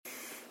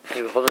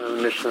He was holding on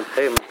the Mishnah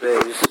Payment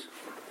Bays,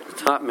 the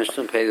top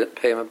Mishnah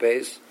Payment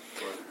Bays.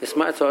 It's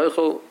my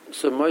ta'oichel,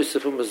 so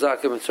moisifu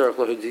mazakim and tzarech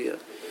lahudiyah.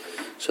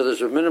 So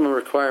there's a minimum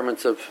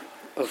requirements of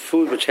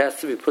food which has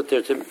to be put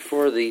there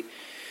for the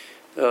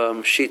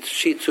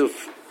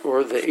shituf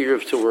or the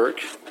Eruv to work.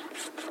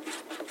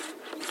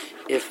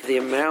 If the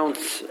amount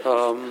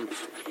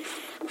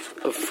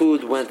of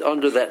food went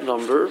under that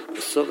number,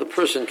 so the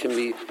person can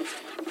be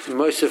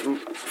moisif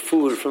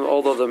food from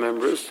all the other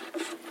members.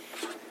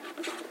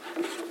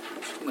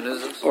 When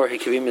is this? Or he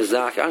can be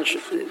mizak.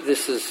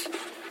 This is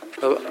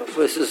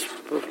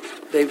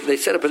they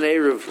set up an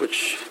Eruv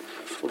which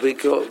will be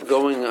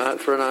going on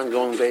for an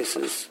ongoing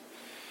basis.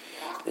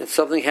 And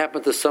something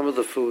happened to some of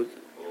the food,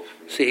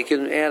 so he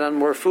can add on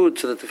more food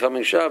so that the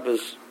coming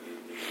Shabbos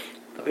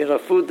there'll be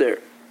enough food there.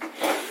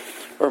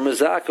 Or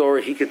mizaka, or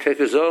he could take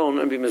his own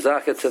and be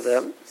mizaka to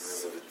them.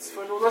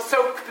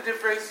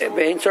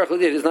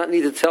 It is not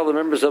need to tell the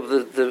members of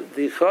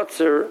the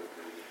chotzer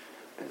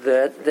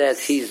that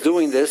he's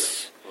doing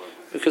this,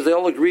 because they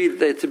all agreed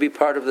to be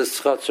part of this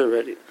chotzer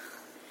already.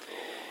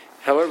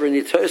 However, in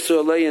Yitosu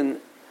Alein,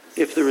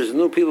 if there is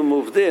new people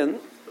moved in,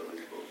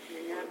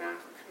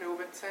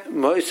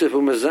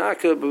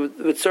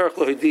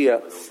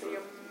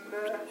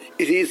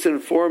 he needs to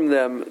inform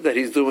them that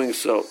he's doing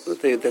so,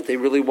 that they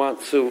really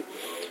want to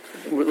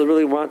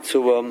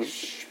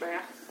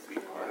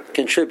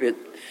contribute.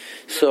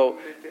 So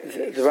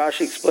the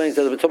Rashi explains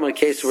that there's a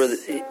case where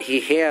he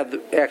had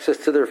access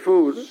to their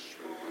food,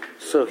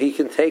 so he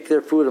can take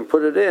their food and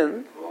put it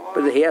in,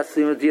 but he has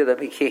the idea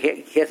that he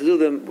has to do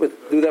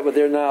that with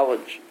their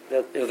knowledge.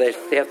 That they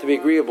have to be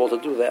agreeable to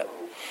do that.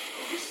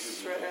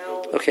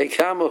 Okay,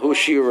 Kama Hu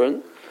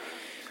Shirun.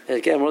 And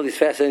again, one of these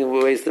fascinating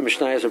ways the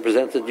Mishnayos are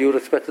presented. You would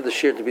expect the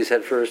shir to be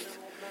said first,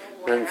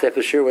 and if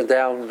the shir went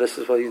down, this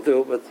is what you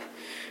do. But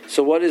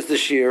so, what is the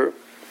shir?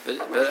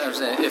 But I'm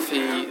saying, if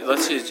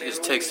let's say he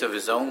takes of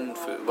his own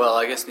food. Well,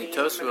 I guess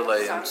Nitosu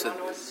Alein,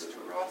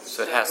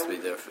 so it has to be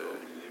their food.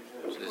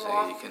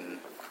 So he can.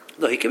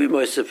 No, he can be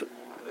moisif.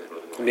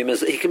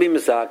 He can be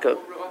mizaka.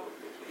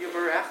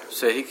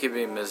 So he could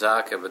be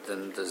mizaka, but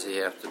then does he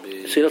have to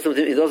be? So he doesn't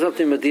have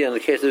to be mediyah. In the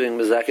case of being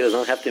mizaka, he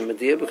doesn't have to be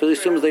mediyah because he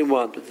assumes they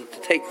want. But to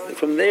take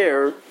from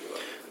their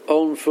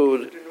own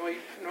food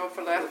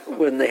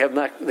when they have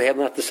not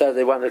decided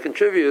they want to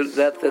contribute,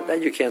 that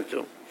you can't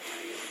do.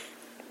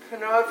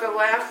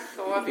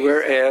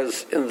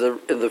 Whereas in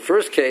the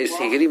first case,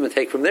 he could even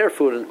take from their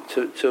food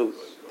to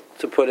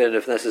put in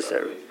if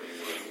necessary.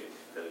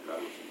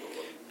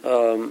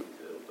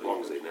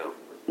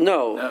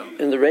 No,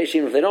 in the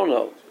regime if they don't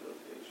know.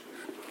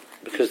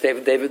 Because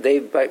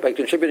they've by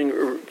contributing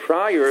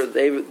prior,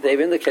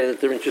 they've indicated that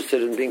they're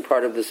interested in being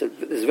part of this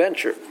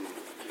venture.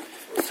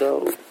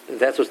 So if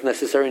that's what's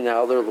necessary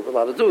now, they're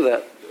allowed to do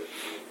that.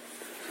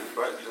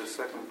 But the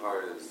second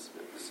part is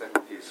the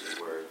second piece is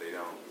where they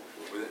don't.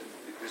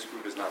 This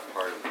group is not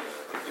part of the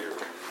year.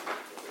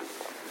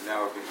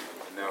 Now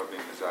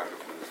being mizaka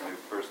for this new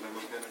person who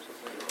moved in or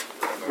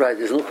something. Right,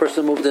 there's a new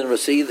person who moved in.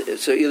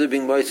 So either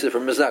being moitzah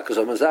from mizaka.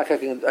 So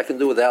mizaka I can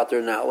do without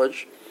their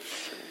knowledge.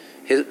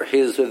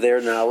 His or their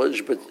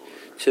knowledge, but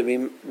to be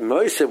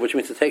moiseh, which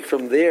means to take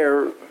from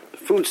their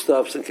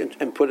foodstuffs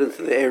and put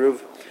into the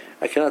Eruv,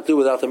 I cannot do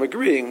without them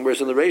agreeing. Whereas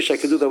in the Reish, I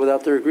can do that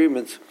without their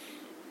agreement,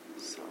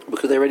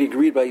 because they already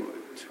agreed by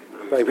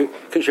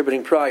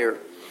contributing prior.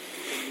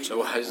 So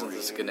why isn't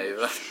this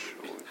Geneva?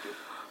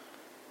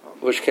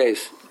 Which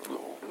case?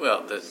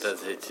 Well,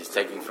 that he's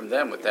taking from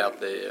them without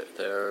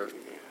their.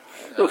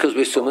 No, because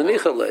we assume we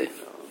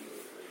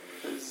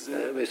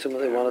assume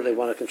they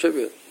want to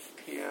contribute.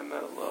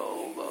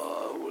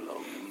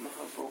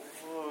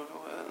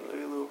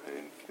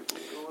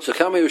 So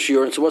Kama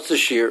Shir, and so what's the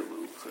Shir?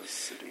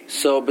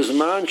 So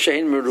Bizman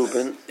Shein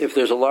Merubin, if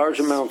there's a large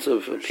amount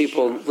of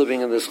people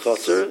living in this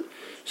chotzer,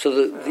 so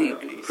the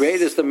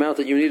greatest amount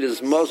that you need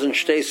is Mazon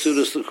Shtei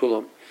Sudas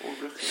L'Kulam.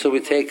 So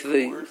we take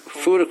the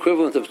food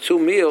equivalent of 2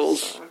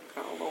 meals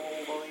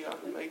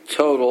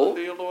total,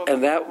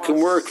 and that can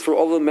work for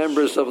all the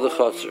members of the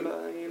chotzer.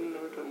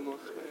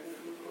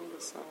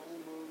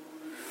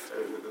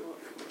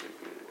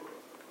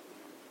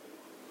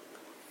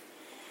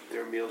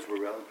 Their meals were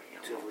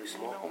relatively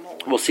small.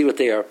 We'll see what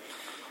they are.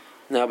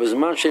 Now,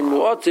 b'zman shein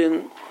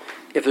mu'atin,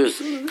 if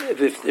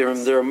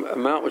their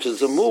amount which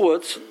is a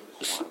mu'at,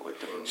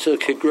 so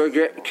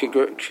kegregeris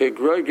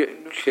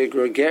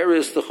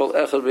l'chol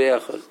echad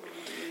ve'echad.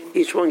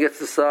 Each one gets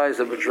the size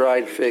of a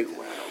dried fig.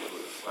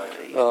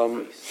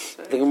 The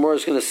Gemara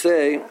is going to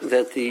say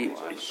that the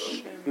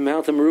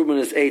amount of merubin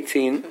is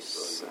 18,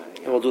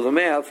 and we'll do the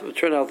math. It will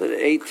turn out that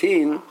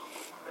 18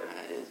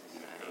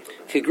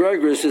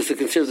 kegregeris is to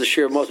consider the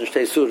share of most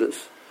shtei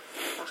sudas.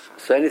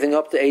 So anything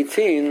up to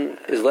 18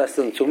 is less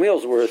than 2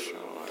 meals worth.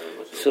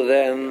 So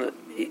then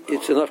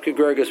it's enough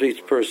kegregeris for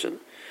each person.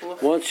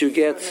 Once you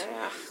get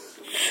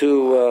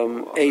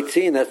to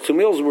 18, that's 2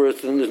 meals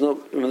worth, and there's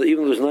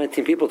even there's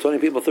 19 people, 20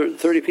 people,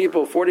 30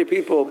 people, 40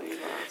 people,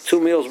 2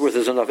 meals worth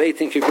is enough.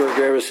 18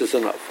 kegregeris is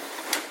enough.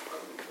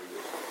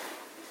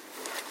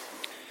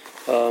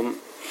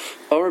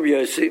 Rabbi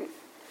Yossi,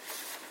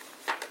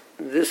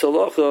 this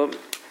halacha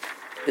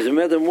is a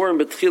matter more in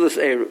betchilas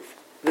eruv.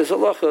 This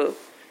halacha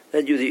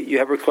that you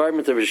have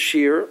requirement of a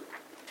shear,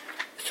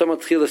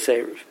 somewhat tchilas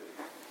eruv.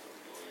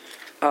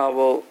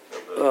 Well,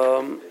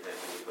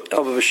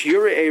 a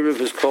shear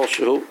eruv is called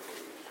shehu.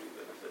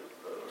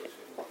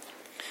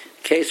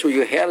 Case where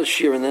you had a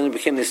shear and then it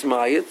became this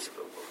mayit.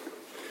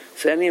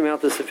 So any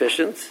amount is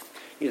sufficient.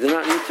 You do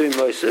not need to be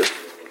moisef.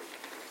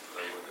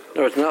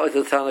 No, it's not like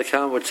the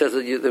Tanakh which says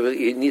that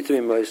you need to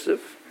be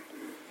moisef.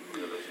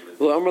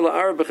 Well, Amr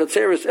la'ar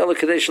b'chatzeres ela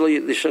kadesh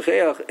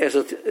l'shacheach as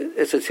a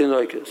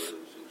tinoikus.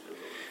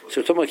 So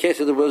we're talking about a case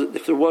that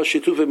if there was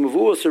shitufei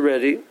mevuos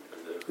already,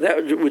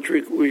 that which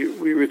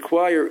we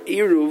require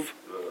Eruv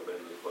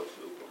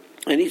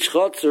and each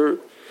chotzer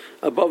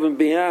above and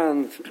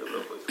beyond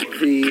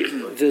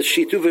the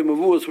shitufei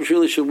mevuos, which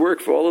really should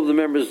work for all of the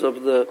members of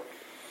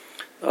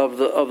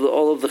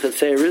all of the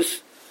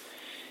chatzeres,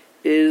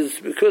 is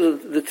because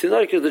of the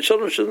tinoikus. The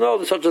children should know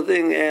there's such a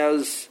thing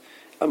as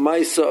a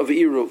maisa of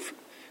Eruv,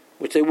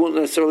 which they won't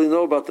necessarily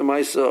know about the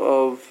maisa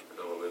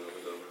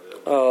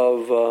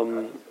of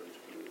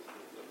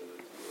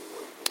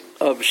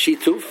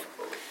shituf.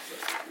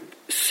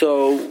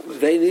 So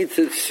they need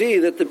to see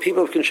that the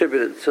people have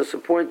contributed. So the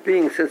point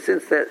being, since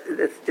that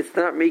it's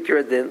not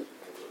mikra adin,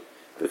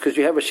 because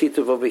you have a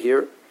shituf over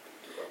here,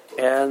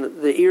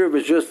 and the Eruv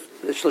is just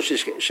as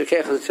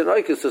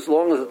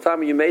long as the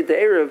time you made the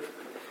Eruv,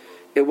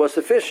 it was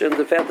sufficient.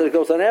 The fact that it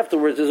goes on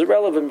afterwards is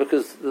irrelevant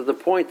because the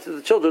point to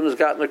the children has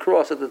gotten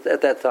across at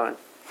that time.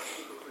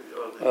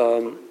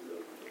 So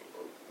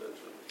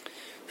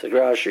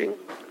Rashi,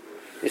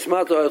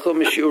 Ismato Eichel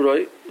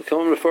Mishiuroi,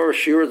 come refer a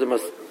shear. The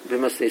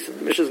Mishnah is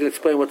going to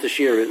explain what the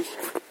shear is.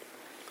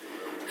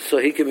 So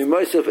he can be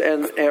Moisef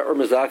and or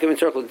Mazakim in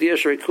circle Dia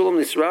Shrei Kulam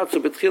Nisrat. So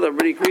Betchil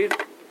already agreed.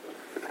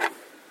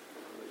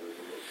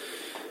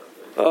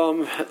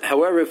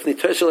 However, if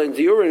Nitoisel and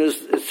the urine is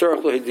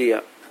circle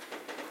Hidia.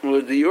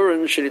 With the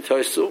urine, he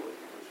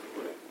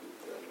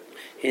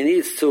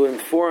needs to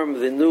inform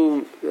the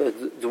new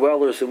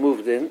dwellers who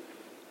moved in,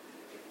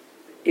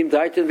 if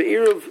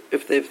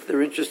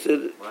they're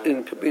interested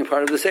in being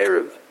part of this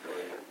Eruv.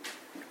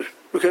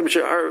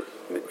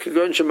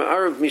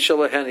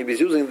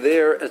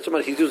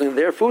 He's using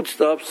their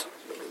foodstuffs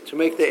to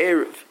make the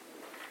Eruv.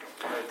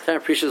 Time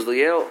appreciates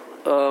Liel.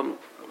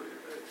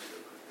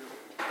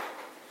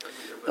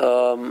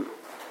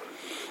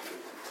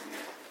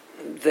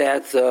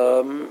 That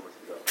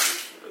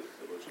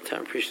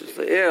time appreciates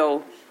the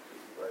ale.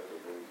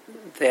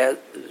 That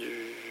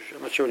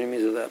I'm not sure what he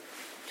means of that.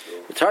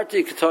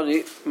 Tarti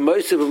Katani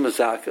Moisiv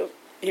Mazaka.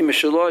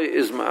 Imeshaloi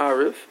is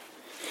Ma'arif.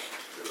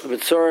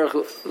 Mitzorach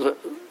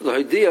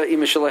Lahidia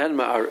Imeshalahen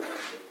Ma'arif.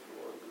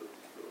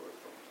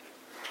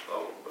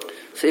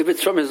 So if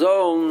it's from his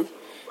own,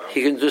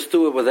 he can just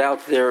do it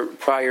without their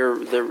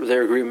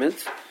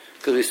agreement.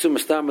 Because we assume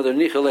Mastama their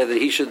Nichale that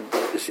he should,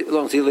 as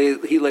long as he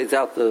lays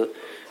out the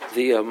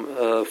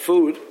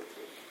food,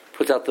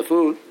 puts out the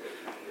food,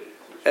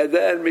 and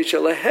then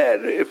Mishal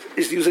ahead, if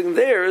he's using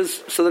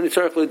theirs, so then it's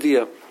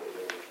Dia.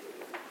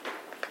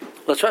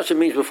 That's what it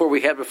means before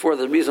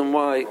the reason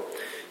why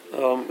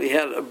we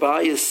had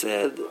Abaya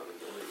said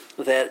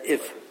that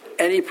if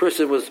any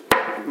person was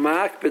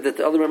makbid that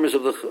the other members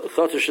of the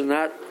Choter should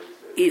not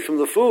eat from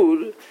the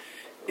food,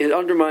 it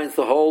undermines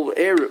the whole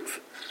Eruv.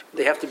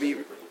 They have to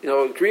be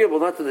agreeable,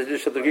 not that they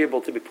just have to be agreeable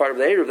to be part of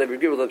the Eruv, they be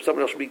agreeable that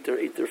someone else should eat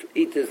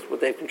this,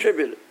 what they've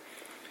contributed.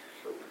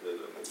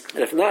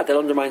 And if not, that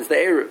undermines the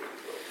Eruv.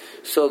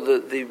 So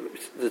the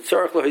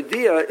Tzarech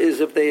Lohidiyah is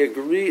if they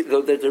agree,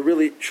 though, that they're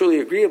really truly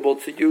agreeable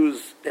to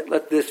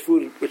let this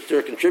food which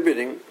they're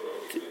contributing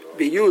to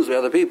be used by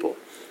other people.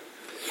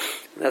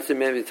 And that's in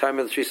maybe the time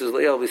of the Trisas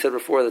Le'el, we said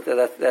before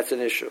that's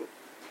an issue.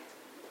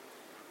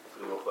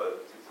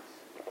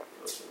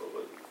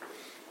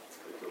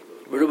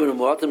 Shira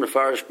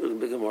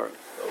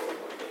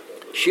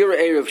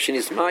Erev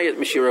Shinismayat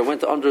Mishira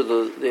went under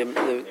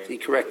the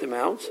correct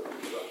amount.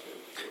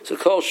 So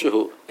Kol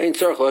Shehu Ein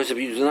Tzarech if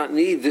you do not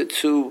need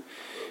to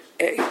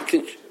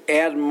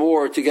add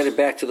more to get it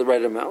back to the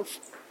right amounts.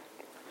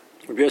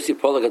 Rabbi Yossi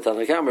Polag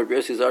Tanakam. Rabbi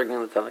Yossi is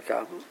arguing the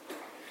Tanakam.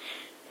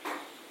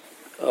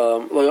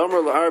 Lo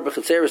Yomer La'ar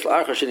B'Chatzeres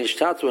L'Achar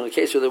Shenishtatzu in a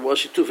case where there was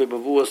Shitufei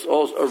Bavuos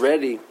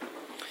already.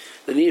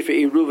 The need for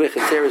Eruv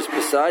Chatzeres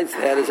besides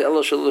that is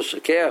Elo Shalosh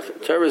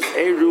Shakeach Teres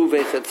Eruv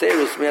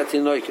Chatzeres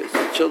Me'atinoikis.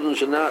 The children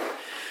should not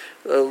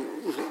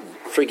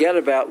forget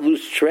about,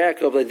 lose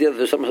track of the idea that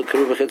there's something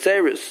Eruv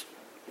Chatzeres.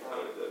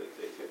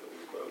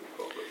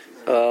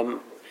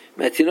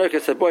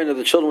 Me'atinoikis the point of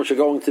the children which are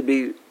going to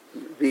be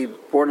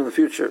born in the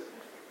future.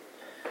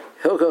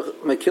 Hilchach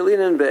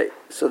Mekilin Be.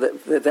 So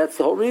that's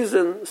the whole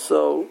reason.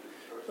 So.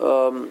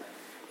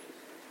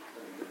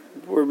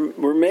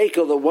 We're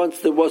making that once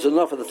there was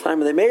enough at the time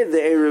when they made the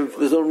Eruv,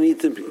 there's no need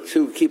to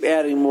keep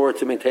adding more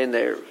to maintain the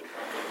Eruv.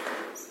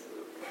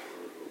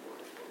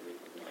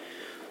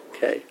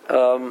 Okay.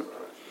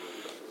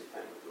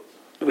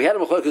 We had a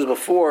Machlokas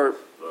before,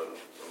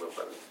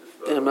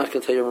 and I'm not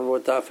going to tell you remember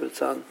what daf it's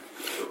on.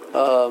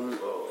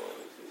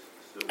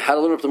 how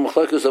to learn up the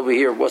Mechlekus over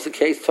here. What's the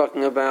case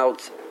talking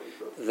about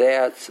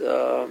that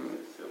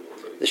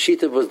the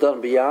Shita was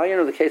done b'yayin,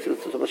 or the case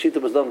that the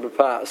Shita was done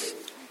b'pas?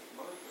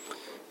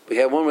 We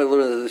have one way to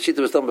learn that the Shita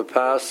was done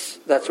b'pas.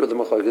 That's where the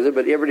Mechlekus is.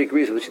 But everybody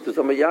agrees that the Shita was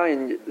done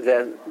b'yayin.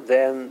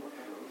 Then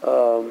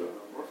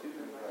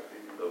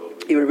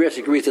even Rashi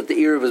agrees that the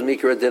Eiruvin was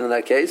Mikra Din in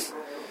that case,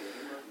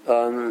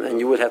 and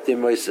you would have to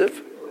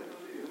immersive.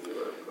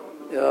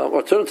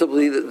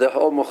 Alternatively, the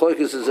whole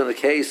Mechlekus is in a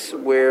case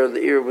where the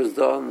Eiruvin was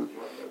done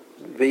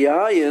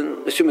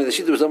b'yayin, assuming the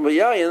Shita was done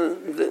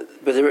b'yayin,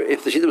 but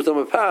if the Shita was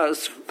done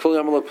b'pas, Kol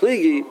Yamal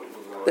Pligi,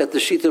 that the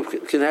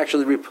Shita can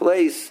actually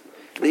replace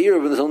the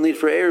Eiruvin. There's no need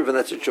for Eiruvin in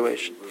that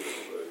situation.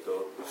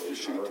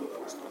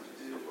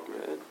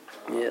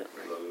 Yeah.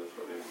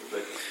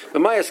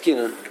 But my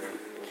askinan,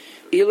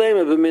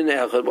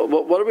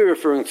 what are we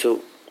referring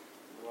to?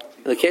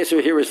 In the case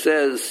over here, it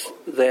says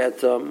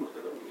that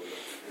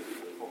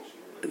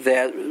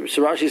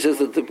Rashi says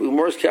that the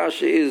Gemara's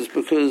kasha is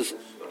because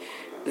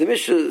the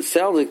Mishnah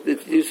sounds like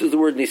it uses the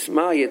word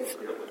nismayit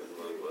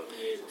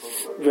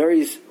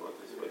very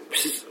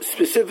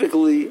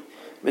specifically.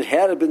 It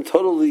had it been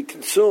totally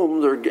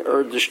consumed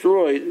or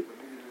destroyed,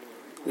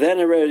 then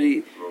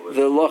already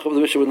the lach of the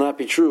Mishnah would not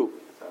be true.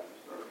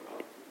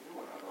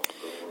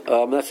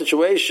 In that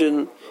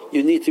situation,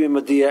 you need to be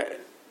Madiyah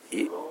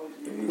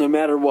no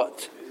matter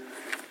what.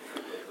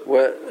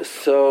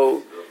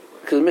 So,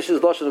 because the Mishnah's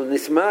lashon of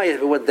nismayit,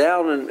 if it went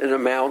down in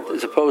amount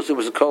as opposed to it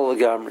was a kol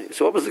lagamri.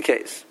 So what was the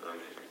case?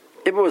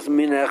 If it was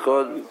min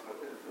echad,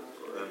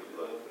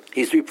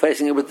 he's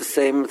replacing it with the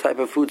same type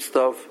of food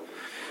stuff.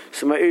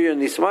 So my area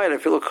nismayit, I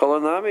feel a kol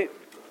anami.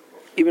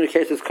 Even in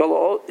case it's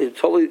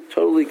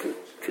totally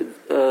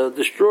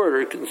destroyed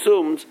or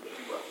consumed,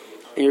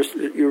 and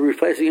you're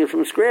replacing it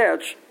from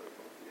scratch,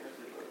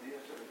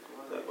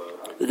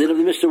 the din of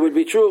the Mishnah would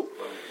be true.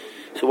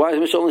 So why does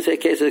the Mishnah only say a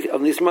case of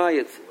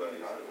nismayit?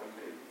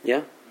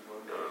 Yeah?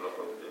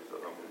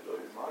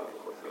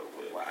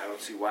 Well, I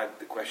don't see why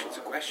the question's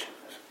a question.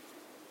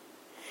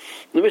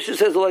 The Mishnah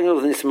says the language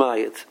of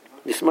nismayit.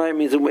 Nismayit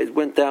means it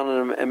went down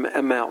in an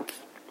amount.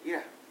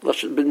 Yeah. But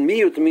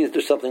miyut means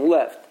there's something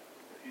left.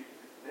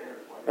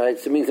 Right?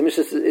 So it means the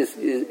Mishnah is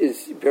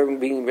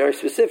being very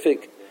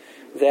specific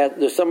that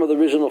there's some of the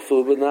original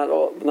food, but not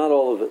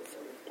all of it.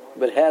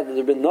 But had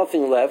there been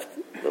nothing left,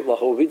 the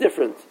halacha would be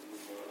different.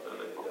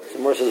 So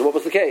Mor says, what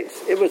was the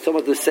case? It was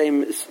somewhat the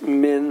same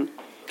min,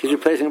 he's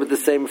replacing it with the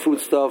same food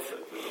stuff.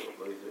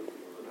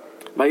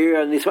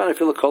 Even if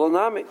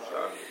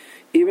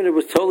it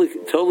was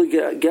totally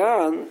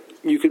gone,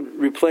 you could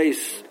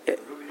replace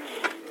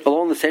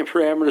along the same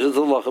parameters as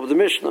the halacha of the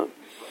Mishnah.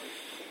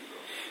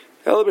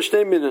 Mor says,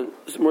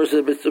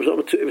 if it's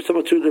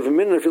somewhat two different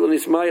min, I feel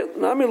nismayit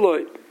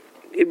namiloy.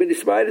 Even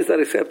nismayit is not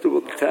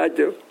acceptable.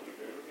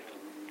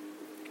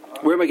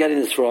 Where am I getting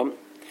this from?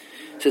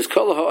 It says,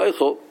 Kol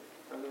ha'oichel.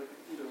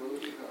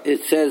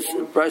 It says,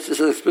 Bryce says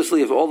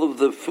explicitly, if all of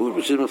the food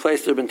which has been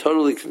placed there has been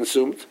totally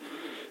consumed,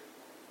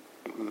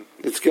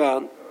 it's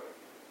gone.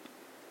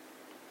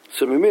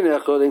 So, even though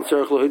it's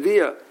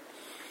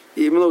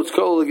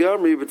called a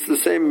gamri, but it's the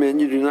same min,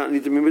 you do not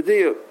need to be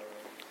mediyah.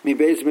 Mi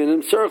base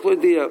minim, tzarech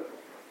l'diyah.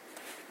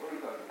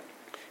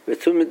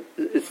 It's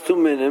two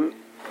minim.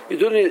 You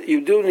do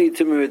need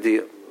to be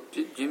mediyah.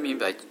 Do you mean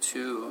by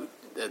two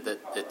that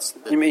it's?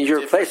 You mean you're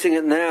replacing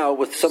it now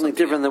with something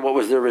different than what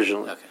was there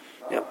originally? Okay.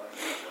 Yeah.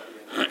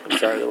 I'm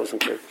sorry, that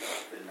wasn't clear.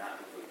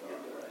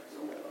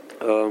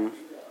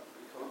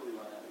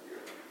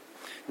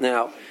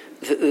 Now,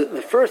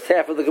 the first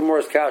half of the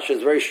Gemara's kasha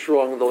is very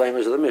strong in the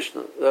language of the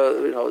Mishnah.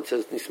 It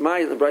says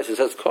Nismai, and the Bryce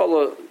says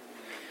Kola.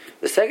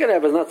 The second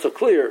half is not so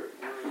clear.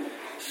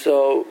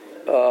 So,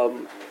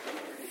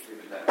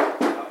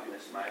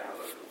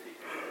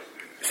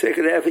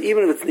 second half,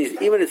 even if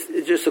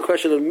it's just a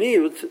question of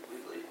mute,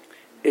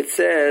 it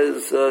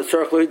says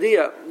tzarech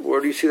l'hidiyah.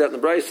 Where do you see that in the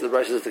Bryce? The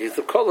Bryce says it's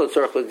the Kola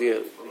tzarech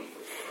l'hidiyah.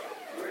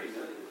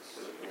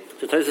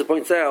 So Tosfos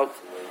points out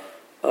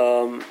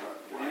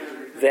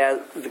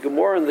that the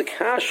Gemara and the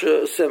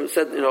Kasha said,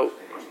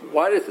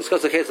 why did it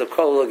discuss the case of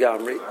Kol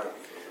Lagamri?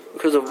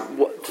 Because of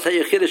to tell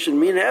you Chiddush and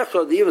Min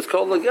Echad, even if it's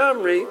Kol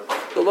Lagamri,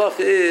 the law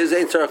is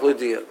Ein Tzarech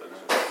L'Diyah.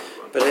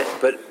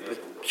 But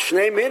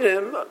Shnei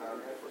Minim,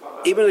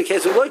 even in the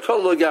case of Lo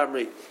Kol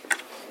Lagamri,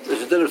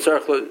 there's a din of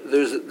Tzarech.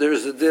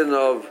 There's a din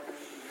of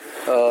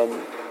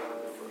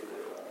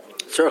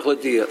Tzarech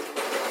L'Diyah.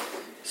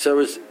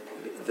 So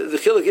the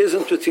chiluk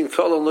isn't between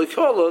Kol and Lo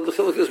Kol. The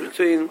chiluk is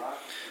between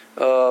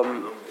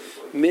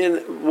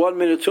one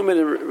min or 2 min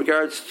in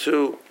regards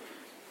to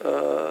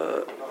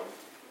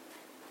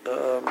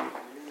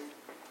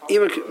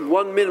even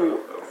 1 min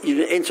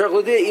in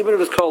circle day, even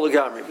if it's called a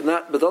gamri,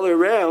 but the other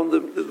way around, the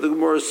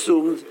Gemara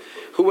assumed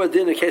who had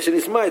in case it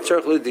is my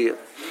circle day.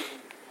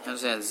 I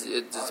understand. Does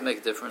it make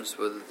a difference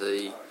whether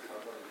the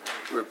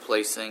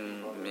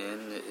replacing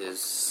min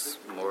is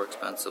more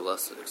expensive,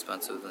 less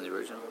expensive than the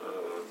original?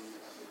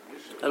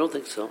 I don't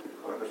think so.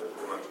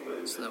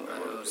 So I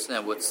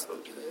understand what's.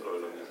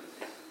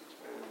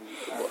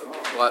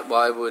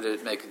 Why would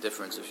it make a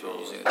difference if you're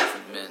using a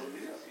different min?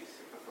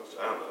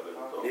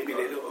 Maybe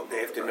they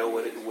have to know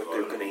what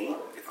they're going to eat,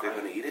 if they're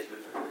going to eat it.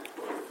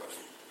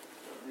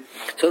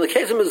 So in the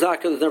case of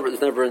Mizaka,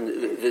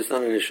 there's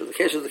not an issue. The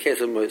case is the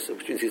case of Moisa,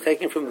 which means he's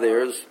taking from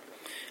theirs.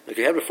 Like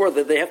you had before,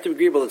 that they have to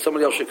agree that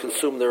somebody else should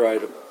consume their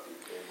item.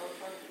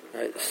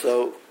 Right?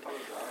 So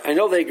I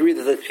know they agree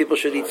that people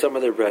should eat some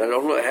of their bread. I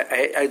don't know.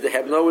 I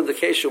have no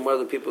indication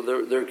whether people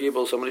they're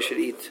agreeable somebody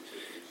should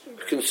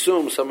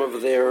consume some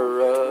of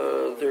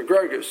their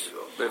gurgers.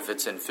 But if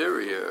it's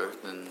inferior,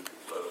 then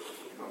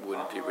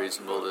wouldn't it be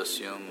reasonable to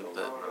assume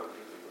that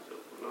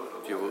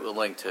if you're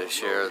willing to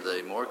share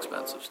the more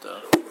expensive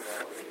stuff?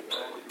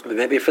 But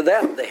maybe for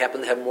them, they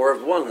happen to have more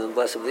of one and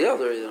less of the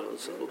other.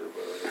 So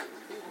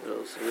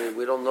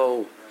we don't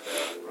know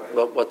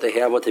what they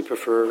have, what they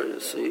prefer.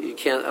 So you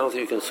can't. I don't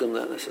think you can assume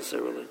that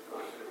necessarily.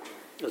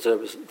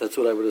 That's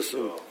what I would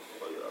assume.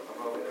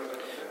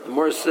 The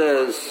Morris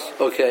says,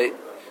 okay.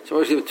 So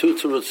we're going to give two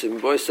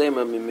terutzim. Boy say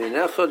min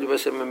echad, boy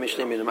say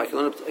mishnei minim. I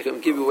can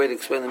give you a way to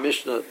explain the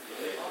Mishnah.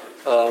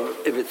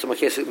 If it's in my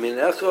case min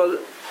echad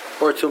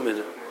or 2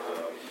 minutes.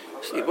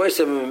 So boy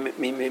say min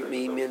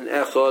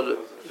echad.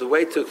 The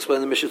way to explain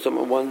the Mishnah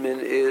from 1 min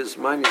is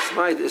my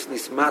nismayit is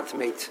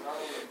nismatmeit.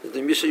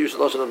 The Mishnah uses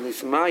the lotion of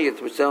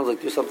nismayit, which sounds like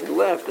there's something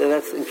left. And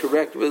that's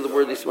incorrect. With the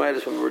word nismayit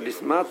is from the word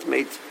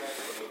nismatmeit,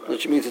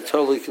 which means it's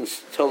totally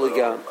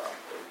gone.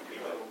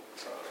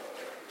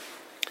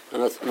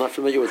 And I'm not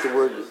familiar with the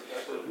word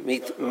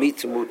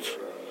mitzmut.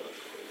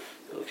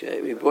 Okay,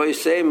 we boy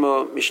say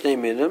mishnei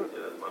minim.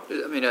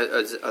 I mean,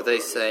 are they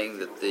saying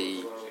that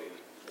the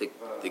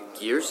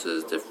girsa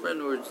is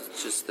different, or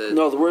it's just that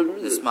no, the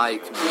word this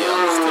might can be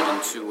understood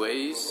in 2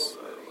 ways?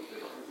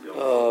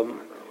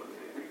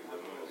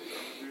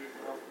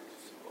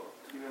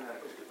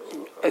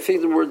 I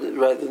think the word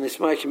right, the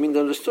nismai can mean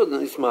understood,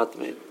 and nismat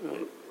made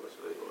right.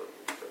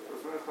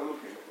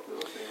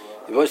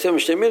 The boy say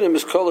mishnei minim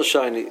is kol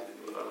shiny.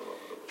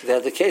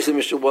 That the case of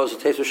Mishnah was a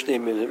taste of Shnei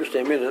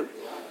Minim,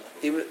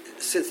 even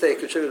since they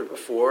contributed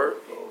before,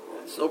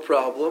 it's no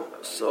problem.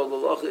 So the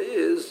lacha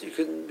is you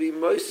can be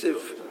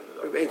moisiv.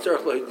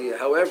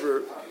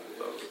 However,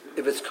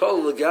 if it's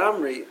called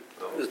Lagamri,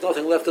 there's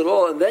nothing left at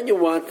all, and then you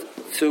want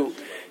to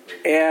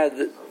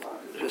add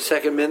a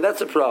second min.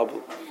 That's a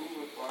problem.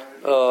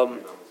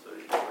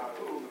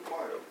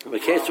 In the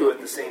case of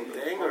the same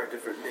thing or a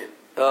different min?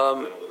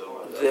 A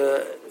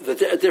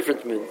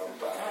different min.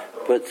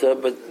 But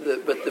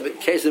the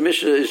case of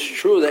Mishnah is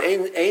true. The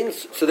ein,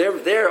 so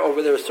they're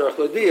over there is Tzarech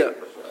L'Diyah.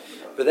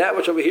 But that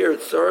which over here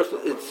it's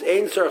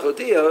ein Tzarech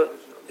L'Diyah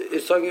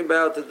is talking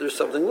about that there's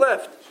something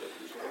left.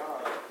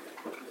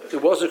 It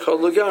wasn't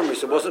called Lagamri,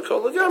 so ein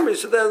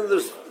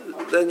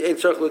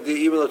Tzarech L'Diyah,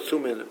 even though it's 2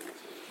 minutes.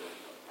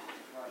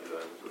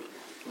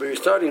 But you're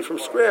starting from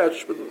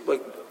scratch with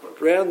like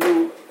brand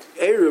new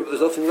Eiruvin,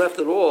 there's nothing left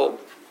at all.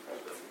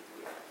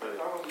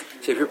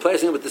 So if you're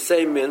replacing it with the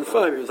same min,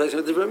 fine. If you're replacing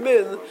it with a different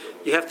min,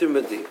 you have to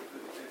medi.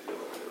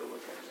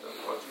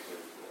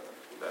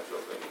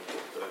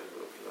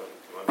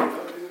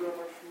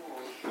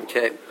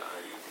 Okay.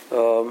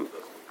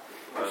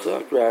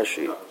 Zok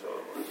Rashi.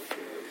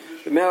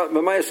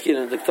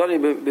 B'mayaskin, the Ktani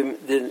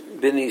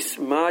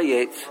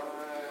b'nismayet,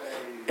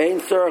 ein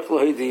tzarech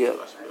l'hoidiyah.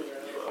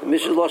 The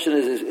Mishnah's lashon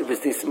is if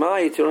it's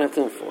nismayet, you don't have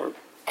to inform.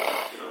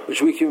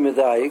 Which we can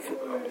medayik,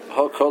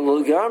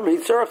 ha'kol l'gamri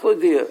tzarech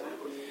l'hoidiyah.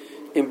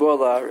 In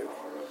Bolar,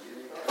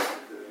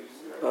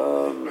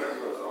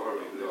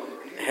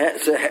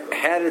 so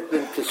had it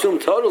been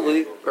consumed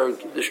totally or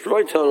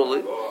destroyed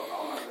totally,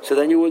 so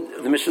then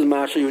the Mishnah's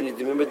Masha, you would need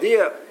to remember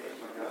dia.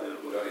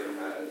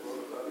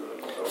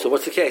 So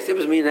what's the case? It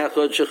was min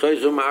hachod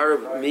shechayzum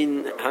arab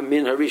min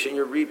hamin harish, and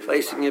you're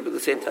replacing it with the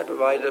same type of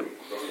item.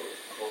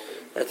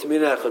 That's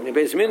min hachod. Min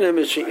beis minim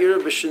is she'ira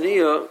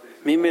b'sheniya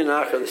min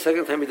hachod. The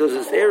second time he does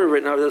his error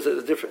right now, he does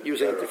it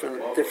using a different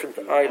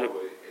item,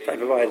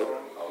 type of item.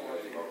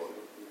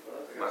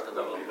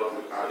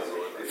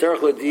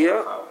 Tzarech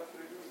L'Diyah.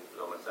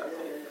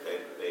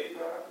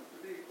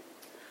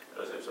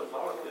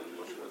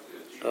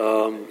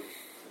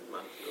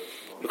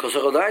 Because so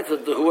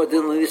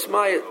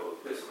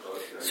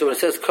when it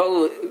says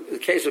kol, the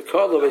case of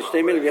kol, you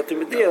have to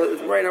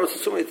mediyah. Right now, it's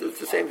assuming it's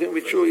the same thing will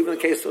be true even in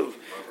the case of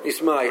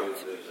nismayit.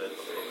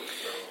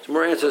 So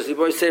more answers. The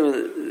boy saying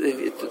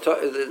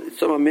it's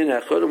talking min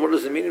echad. What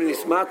does it mean?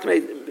 Nismat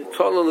made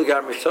kol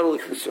legamri, totally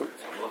consumed.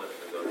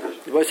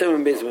 The boy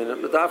saying beis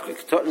minim, but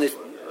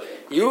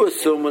you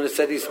assume when it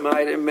said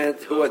nismayit, it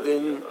meant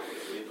huadin.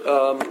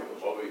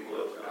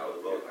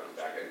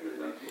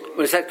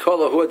 When it said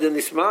kol huadin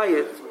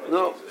nismayit,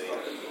 no.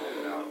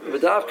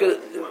 But Dafka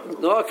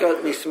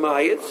Noaka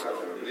Nismayit,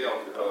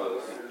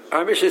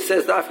 our Mishnah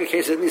says Dafka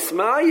case of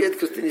Nismayit,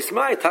 because the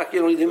Nismayit Taki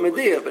only the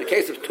Mediyah. But in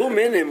case of 2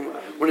 minim,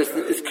 when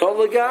it's called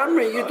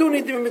Lagamri, you do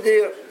need the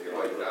Mediyah.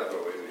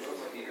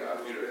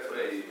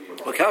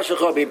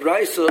 Wakashacha be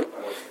Brisa,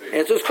 and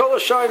it was Kola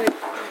shining.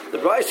 The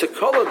Brisa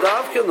Kola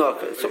Dafka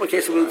Noaka. In some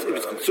cases, if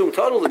it's consumed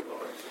totally.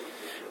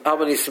 But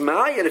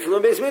Nismayit, if you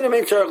don't base minim,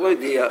 ain't Tzarech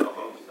L'Diyah.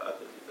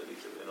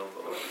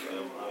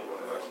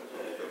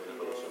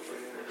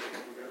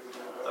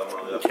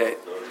 Okay.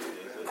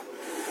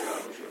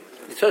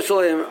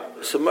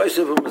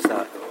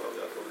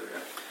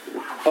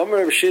 Omer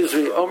Rav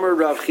Shizri, Omer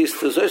Rav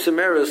Chista, Zois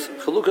Emeris,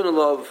 Chalukan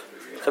Alav,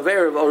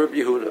 Chaver of Rav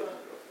Yehuda.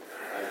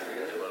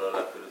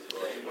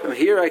 From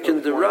here I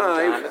can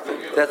derive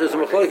that there's a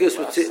machlokes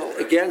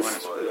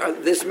against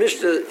this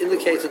Mishnah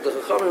indicates that the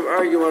Chachamim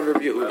argue on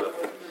Rav Yehuda.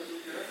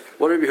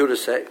 What did Rav Yehuda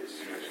say?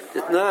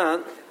 That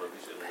not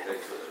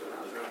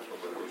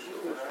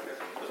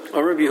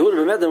on Rav Yehuda,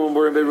 we met them when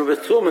we were in Eiruvin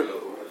Tumen.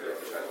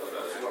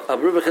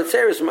 Eiruvin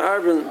Chetzeres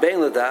Ma'arvin Bein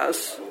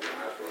Ladas,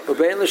 or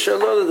Bein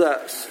L'Shelo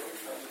Ladas.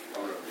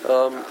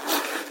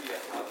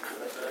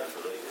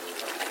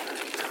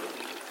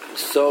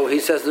 So he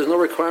says there's no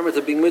requirement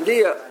of being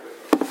Mediyah.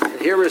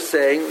 And here we're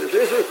saying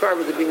there is a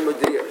requirement of being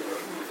Mediyah.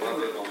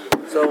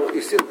 So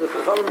you see the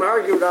Chachamim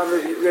argued on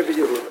Rabbi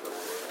Yehuda.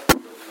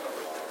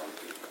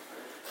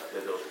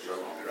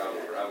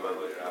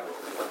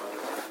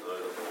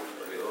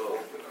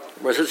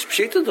 Whereas it's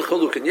Pshita the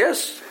Chalukin,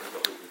 yes.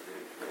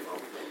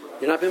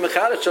 You're not being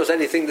Mechadish shows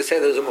anything to say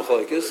there's a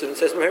Machlokes. And it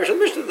says Maher Shal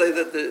Mishnah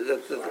that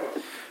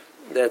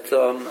there's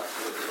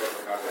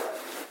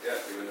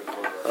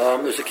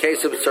a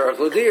case of Tzarech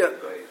L'Diyah.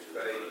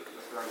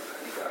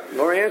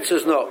 More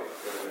answers no.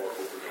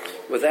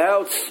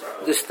 Without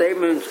the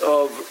statement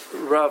of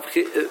Rav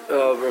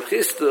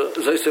Chista,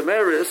 Zois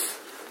Emeris,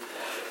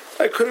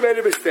 I could have made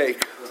a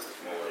mistake.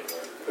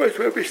 What's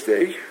my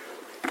mistake?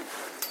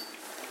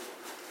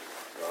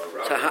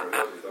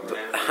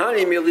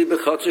 Hani mili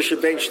b'chatzah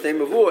shebein shnei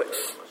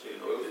mavuos.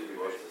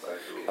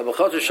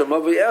 B'chatzah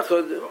shemavu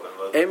echad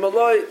ein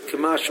maloi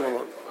k'mash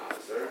malon.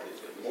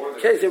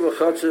 Case of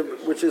b'chatzah,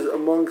 which is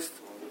amongst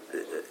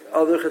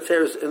other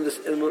chatzeres in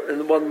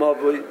the one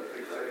mavui,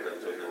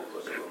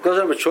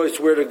 doesn't have a choice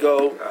where to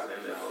go.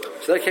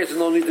 So that case is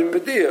no need to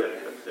mediyah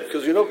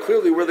because you know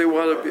clearly where they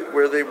want to be,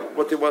 what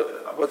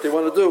they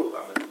want to do.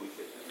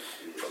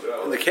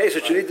 In the case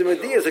that you need the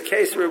mediyah is a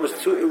case where it was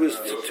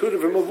two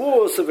different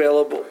mavuos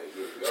available.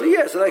 So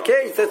yes, in that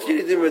case, that's you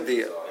need the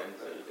mediyah.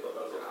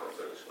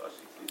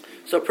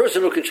 So a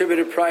person who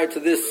contributed prior to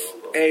this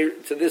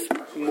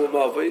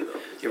mavi,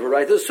 you have a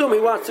right to assume he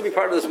wants to be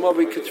part of this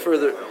mavi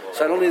further.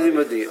 So I don't need the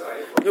mediyah.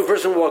 New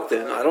person walked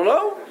in. I don't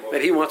know.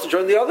 Maybe he wants to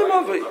join the other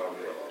mavi.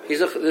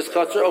 This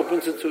chutzner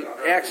opens into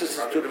access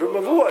to two different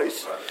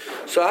mavuos.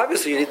 So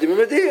obviously you need the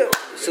mediyah.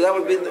 So that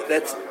would be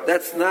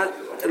that's not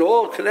at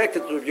all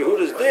connected to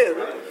Yehuda's din,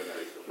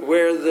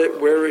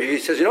 where he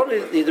says you don't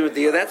need the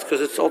mediyah. That's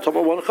because it's all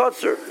talking about one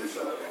chutzner.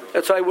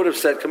 That's why I would have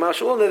said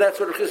Kamashal. That's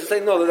what Chris is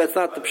saying. No, that's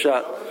not the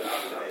pshat.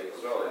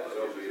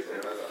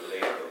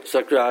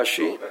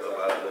 Sakrashi.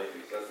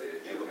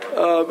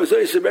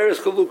 B'zayis Emeris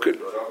Chalukin.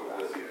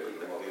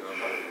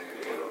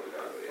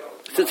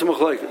 Sitz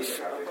Machlokes.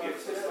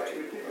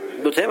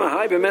 B'tema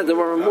Hai b'med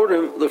Devar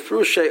Amurim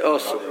Lefrushei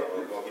Osu.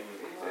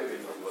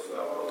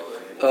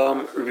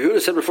 Rabbi Yehuda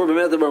said before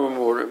b'med Devar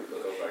Amurim,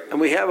 and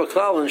we have a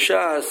klal in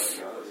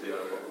Shas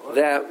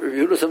that Rabbi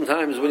Yehuda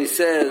sometimes when he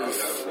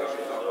says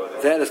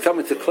that is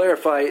coming to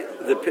clarify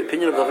the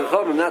opinion of the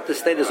Chachamim, not to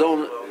state its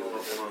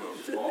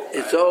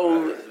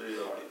own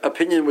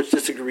opinion which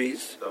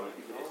disagrees.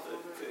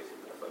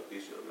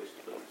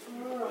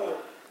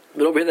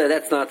 But over here,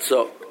 that's not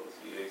so.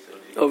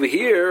 Over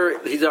here,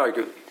 he's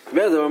arguing. You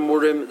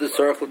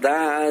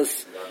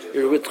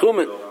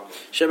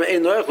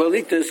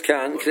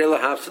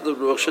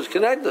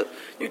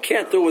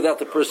can't do it without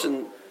the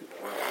person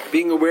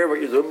being aware of what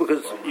you're doing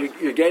because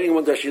you're gaining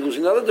one direction, you're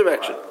losing another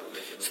direction.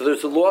 So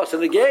there's a loss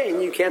and a gain.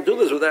 You can't do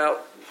this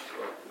without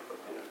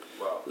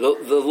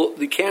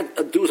you can't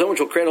do something which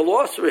will create a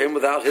loss for him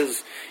without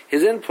his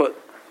input.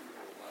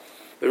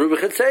 But Eiruvin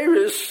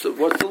Chetzeres,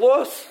 what's the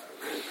loss?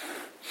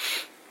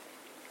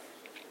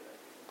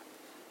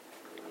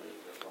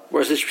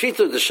 Whereas the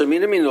Shpita, the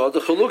Shemina Minor, the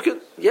Chalukin,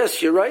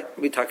 yes, you're right.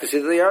 We talk to see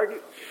that they argue.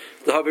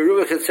 The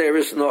Eiruvin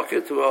Chetzeres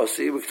Nochit to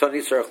Asi,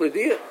 Viktani Tzarech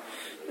L'Diyah.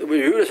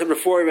 Yehuda said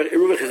before about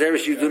Eiruvin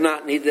Chetzeres, you do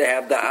not need to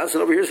have das,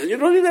 and over here says you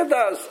don't need to have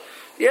das.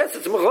 Yes,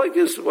 it's a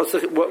machlokes.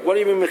 What do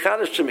you mean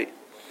mechadish to me?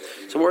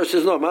 Somewhere it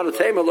says no.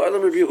 Ma'adatei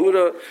ma'lo'elam Rabbi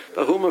Yehuda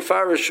b'hu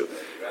mefarish.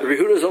 Rabbi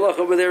Yehuda's halach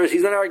over there is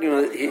he's not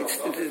arguing. He's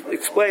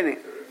explaining,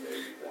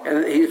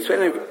 and he's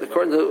explaining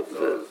according to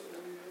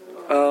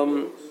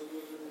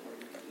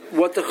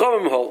what the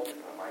Chachamim hold.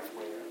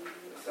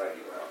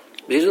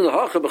 He's in the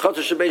hacha b'chatzah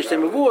shebein shtei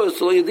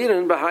mavuos lo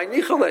yedinan b'hai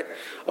nichale.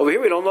 Over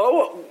here we don't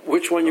know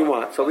which one you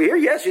want. So over here,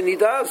 yes, you need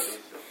das.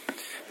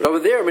 But over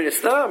there, I mean,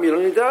 it's not, you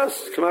don't need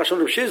das. Kamash on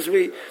Rav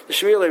Shizvi, the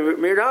Shmiele,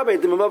 Meir Rabbi,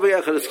 the Mamavi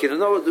Echad Eskin.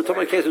 No, the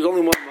Talmud case there's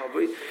only one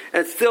Mamavi,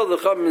 and still the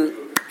Chachamim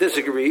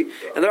disagree,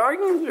 and they're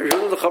arguing, the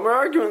Chachamim are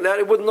arguing that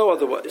it wouldn't know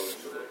otherwise.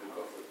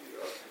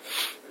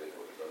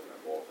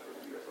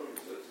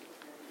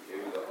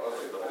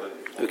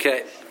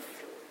 Okay.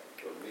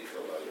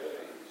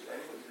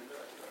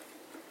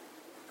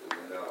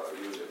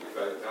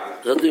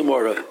 That's the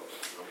Gemara.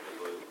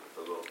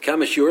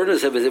 Kamash Yordan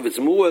says if it's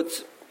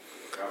mu'at,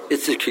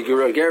 it's a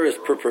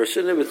kigurageris per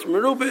person. If it's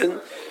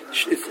merubin,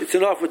 it's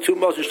enough with two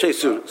motion shtei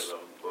sudas.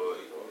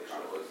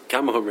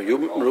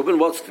 Merubin,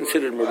 what's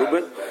considered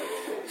Merubin?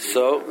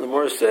 So the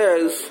Gemara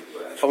says,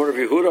 Amar Rav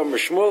Yehuda, Amar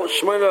Shmuel,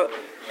 Shmona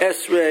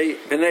Esrei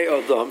Bnei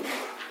Adam,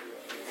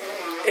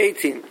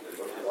 18.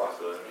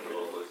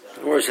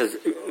 The Gemara says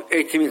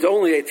 18 means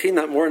only 18,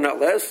 not more, not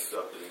less.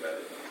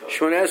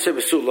 Shmona Esrei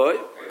B'suloi.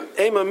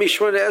 Ema mi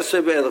Shmona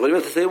Esrei B'elach. What he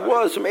meant to say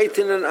was from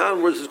 18 and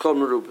onwards is called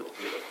Merubin.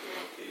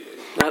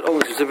 Not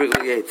only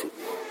specifically 18.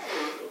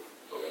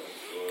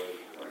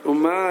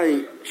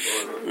 Umay,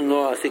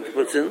 no, I think it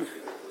puts in.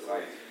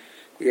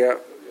 Yeah.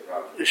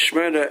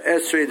 Shmona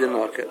Esrei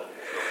Denaka.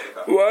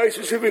 Why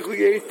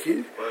specifically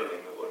 18?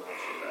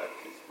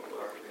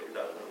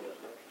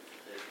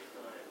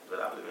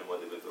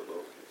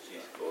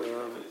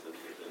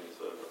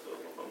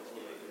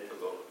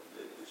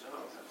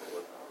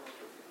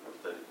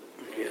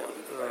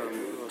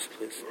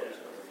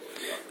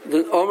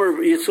 Then Omer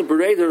Yitzchak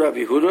Bereder Rav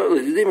Yehuda,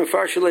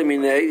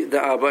 the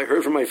Abba, I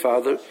heard from my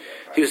father.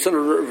 He was son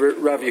of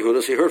Rav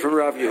Yehuda, so he heard from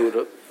Rav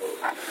Yehuda.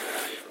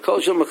 Kol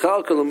Shel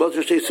Machalkel and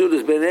Motzei Shtei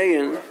Sudas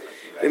Benein,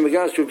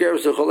 V'Megas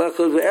Rugeres L'Chol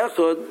Echad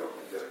V'Echad.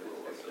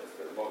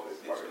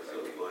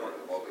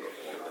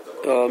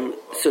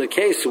 So the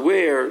case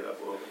where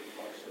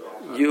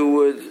you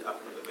would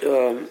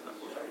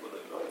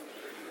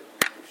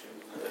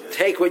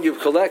take what you've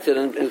collected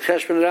and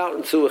cheshbon it out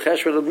into a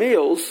cheshbon of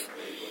meals.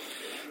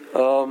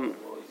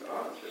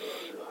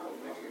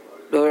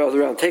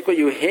 Take what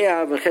you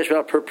have and cheshbon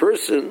out per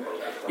person.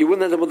 You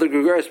wouldn't end up with the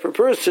gregaris per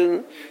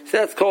person. So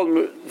that's called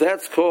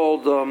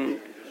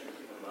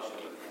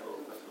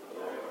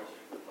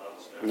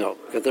no,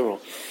 got that wrong.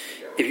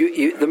 If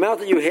you the amount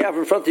that you have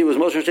in front of you was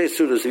Moshe Shtei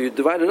Sudas, if you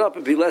divide it up,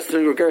 it'd be less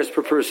than a gregaris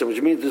per person,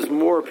 which means there's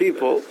more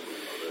people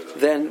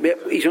than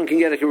each one can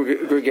get a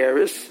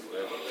gregaris.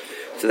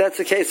 So that's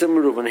the case of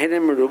Merubin.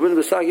 Hedin Merubin,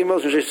 B'sagi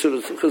Moshe Shtei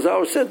Sudas.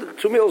 Chazal said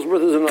 2 meals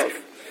worth is enough.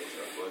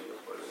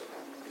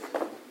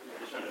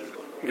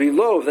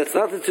 Below, if that's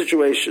not the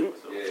situation,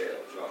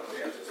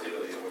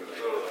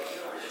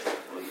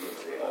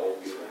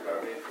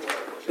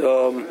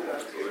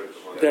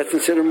 that's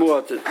considered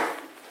muatin.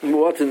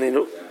 Muatin, they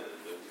know.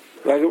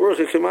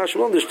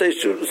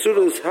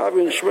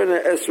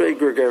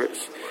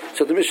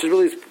 So the mission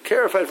really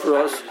clarified for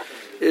us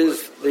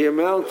is the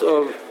amount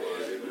of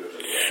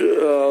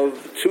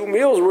 2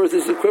 meals worth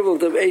is the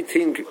equivalent of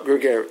 18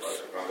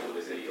 gregaris.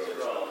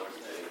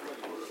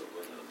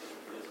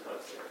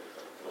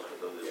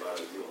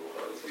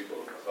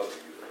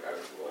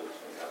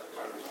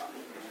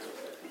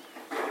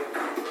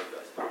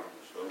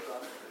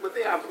 But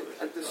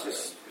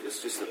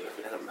it's just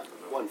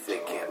one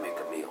thing can't make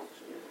a meal.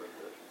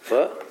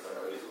 What?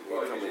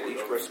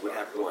 Each person would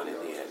have one in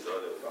the end.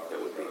 That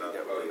would be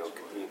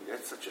okay.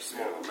 That's such a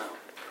small amount.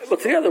 But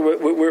together,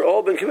 we're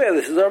all been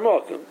commanded. This is our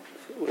malkum.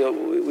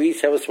 We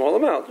each have a small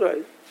amount,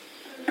 right?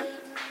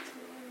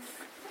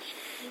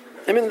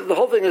 I mean, the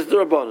whole thing is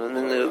d'Rabbanan,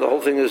 and the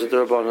whole thing is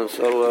d'Rabbanan.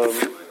 So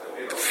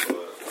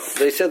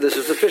they said this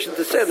is sufficient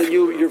to say that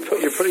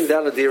you're putting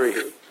down a dairy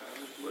here.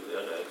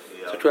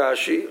 So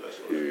Rashi.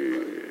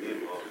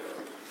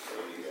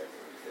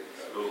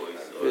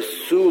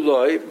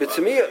 V'suloi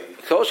b'tzmiya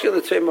koshken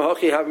the tzvei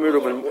mahachi have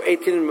merubin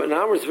 18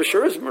 hours for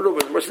sure is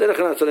merubin. What's the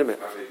dechanat limit?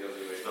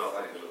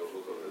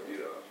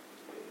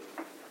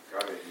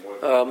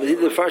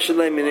 The farshin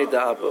lay minei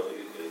da'apa.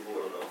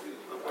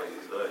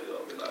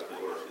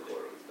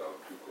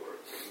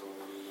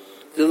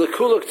 The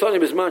lekula ktani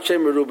b'zman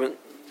shem merubin.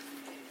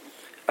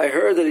 I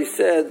heard that he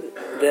said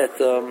that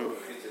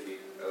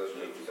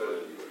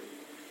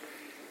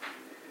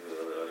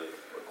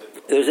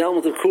there's an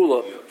element of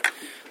kula.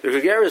 The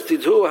gregaris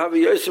did who have a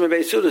yosim of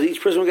sudas. Each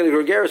person will get a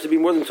gregaris to be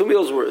more than 2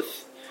 meals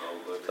worth.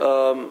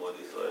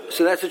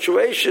 So that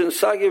situation,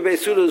 sagi of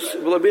sudas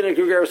will have been a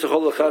gregaris to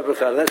hold the chad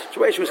b'chad. That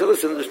situation, we said,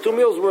 listen, there's 2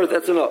 meals worth.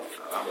 That's enough.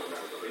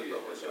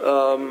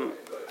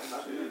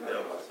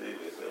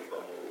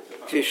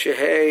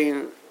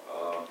 Tishahain.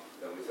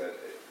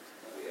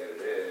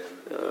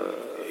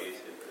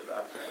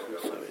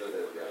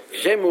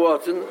 Shem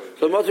Watson.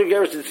 So Motzei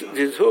gregaris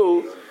did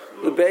who.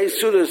 The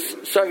base sudas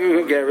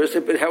sagir gregaris,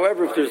 but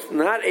however, if there's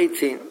not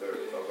 18,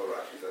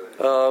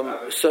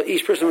 so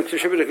each person would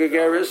contribute a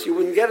gregaris, you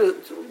wouldn't get a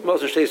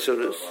Moshe Shtei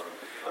Sudas.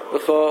 The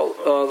chol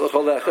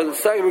echad, the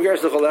sagir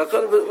gregaris the chol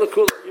echad, but the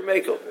kula you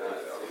make it.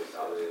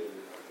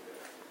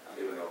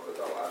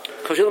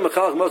 Kashil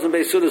Machalach Moshe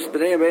Beis Sudas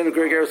b'nei amein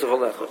gregaris the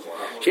chol echad.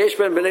 Sheish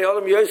ben b'nei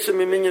olam yosem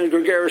minyan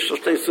gregaris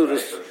Shtei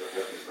Sudas.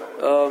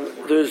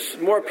 There's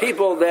more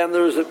people than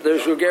there's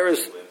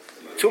gregaris.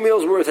 2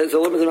 meals worth has a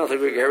limited amount of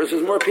gregaris.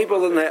 There's more people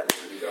than that.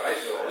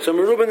 So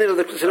Merubin,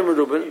 they consider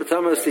Merubin. But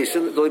Tama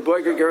Estisin, the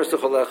boy gregaris to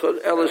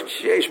Cholechad, Elish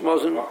Sheish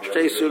Mosen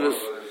Shtei Sudas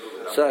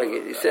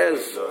Sagi. He says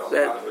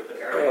that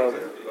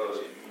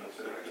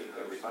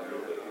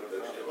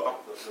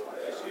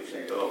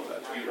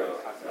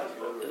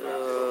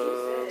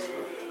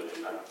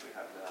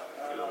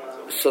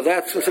so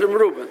that's considered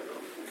Merubin.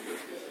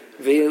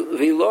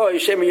 V'lo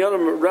Yishem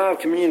Yonam Rav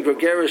Communion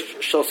gregaris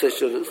Shal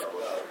Sudas.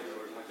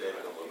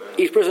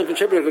 Each person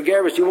contributed a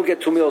gregaris, you won't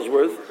get 2 meals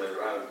worth.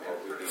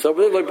 So,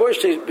 but like boy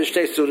stays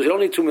you don't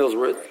need 2 meals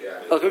worth.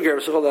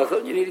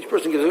 You need each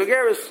person gives a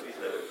garis.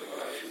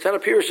 Tana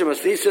Pirushim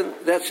Asnisan,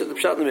 that's the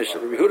Pshat in the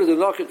Mishnah. Yehuda the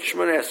Nocket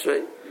Shemon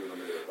Esrei.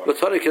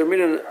 Latani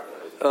Kerminan,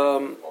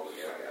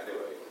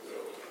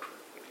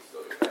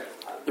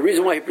 the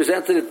reason why he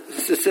presented it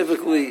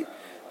specifically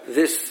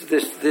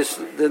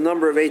the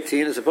number of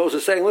 18, as opposed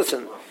to saying,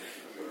 listen,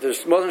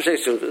 there's Muslim Shei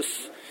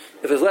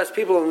if there's less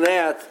people than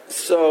that,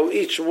 so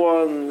each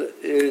one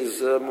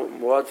is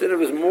what? And if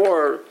it's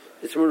more,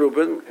 it's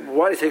Merubin.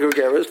 Why did he take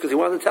Gergeris? Because he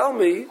wanted to tell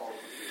me,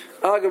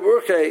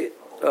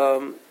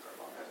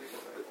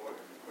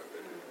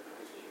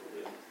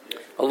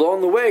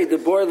 along the way, the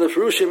boy of the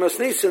Furushim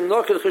Asnisin,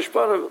 Nokad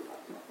Cheshbana,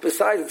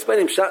 besides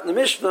explaining Pshat in the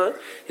Mishnah,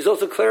 he's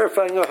also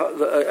clarifying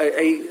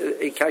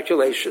a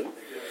calculation.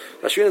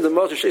 Ashwina the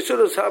Motor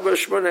Shesudas Haber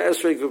Shmona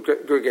Esrei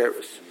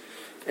Gergeris.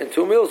 And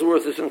 2 meals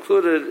worth is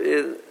included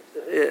in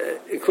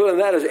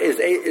that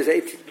is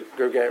 18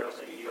 Gergeris.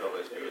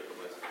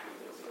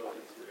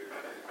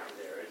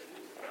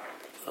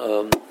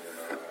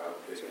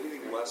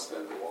 Anything less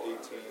than 18,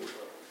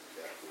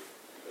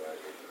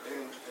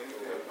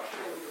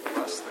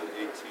 less than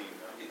 18.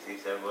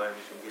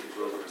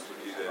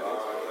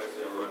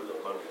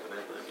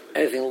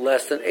 Anything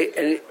less than 8.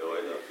 Anything,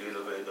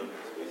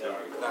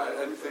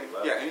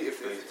 if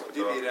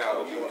divvy it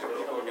out, people are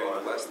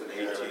getting less than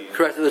 18.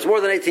 Correct. If there's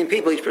more than 18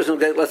 people, each person will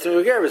get less than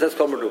Gergeris. That's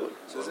called Merubin.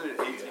 So isn't it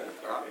 18?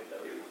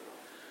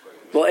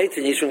 Well,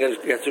 18, each one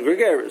gets a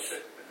Gergeris.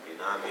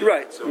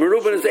 Right. So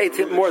Merubin is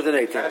 18, more than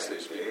 18. So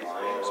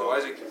why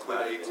is it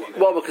conclude 18?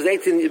 Well, because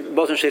 18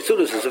 Bosan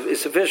Shesudas is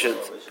sufficient,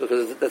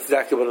 because that's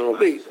exactly what it'll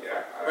be.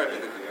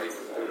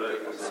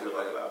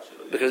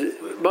 Because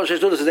Bosan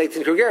Shesudas is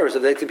 18 Gergeris.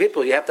 Of the 18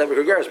 people, you have to have a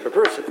Gergeris per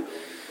person.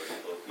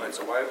 Right,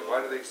 so why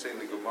do they say in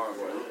the Gemara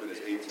Merubin is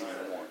 18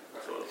 and 1?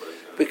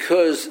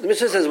 Because the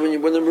Mishnah says when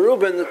the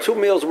Merubin, the 2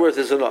 meals worth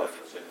is enough.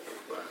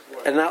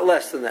 And not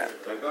less than that.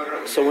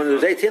 So when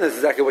there's 18, that's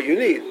exactly what you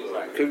need.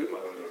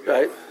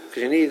 Right?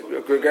 Because you need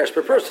a Gergeris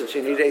per person, so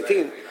you need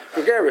 18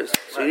 Gergeris.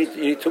 So you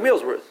need 2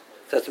 meals worth.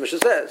 That's what the Mishnah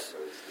says.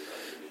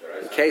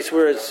 In the case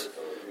where it's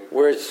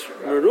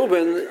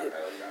Merubin,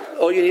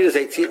 all you need is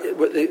 18.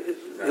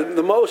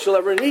 The most you'll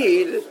ever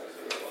need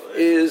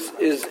is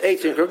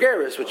 18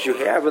 Gergeris, which you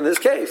have in this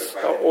case,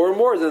 or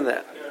more than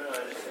that.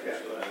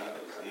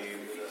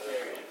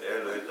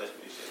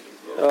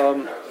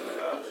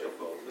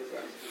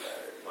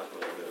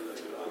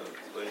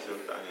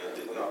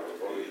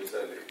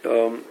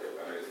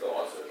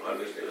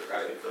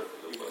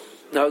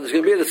 Now, there's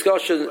going to be a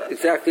discussion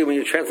exactly when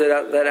you translate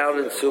that out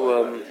into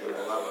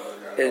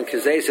in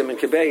Kazesim and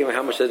Kebayim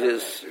how much that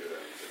is.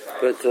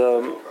 But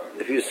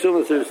if you assume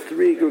that there's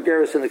 3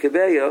 Gergeris in the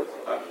Kebayah,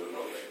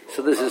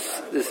 so this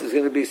is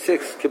going to be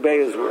 6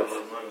 Kebayahs worth.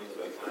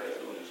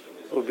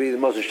 Will be the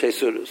Moshe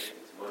Shesudas.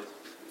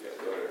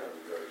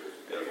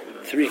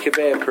 3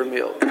 Kebayah per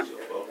meal.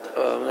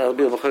 That'll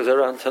be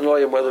around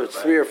Tanoyim, whether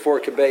it's 3 or 4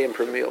 Kebayim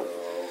per meal.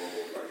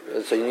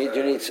 So you need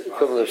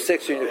equivalent of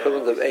 6, you need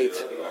equivalent of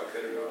 8.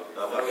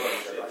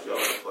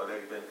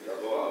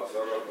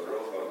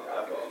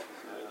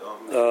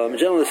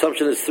 General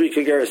assumption is 3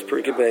 Gergeris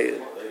per Kebayah.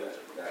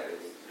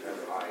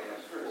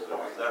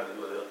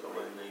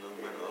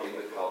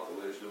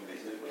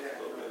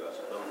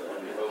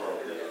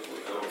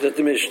 That's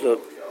the Mishnah.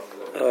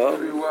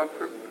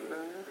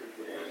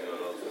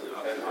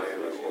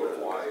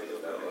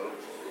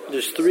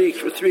 There's 3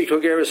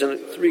 Gergeris and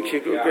 3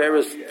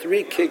 Gergeris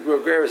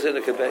in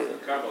a Kebayah.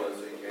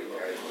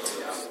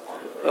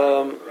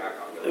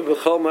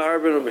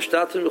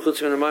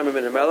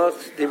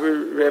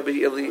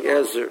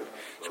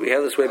 So we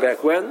had this way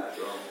back when,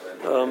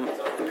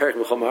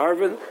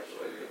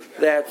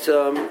 that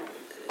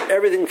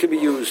everything can be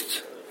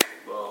used.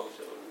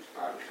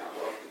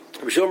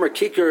 Rishomer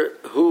Kiker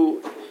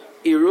who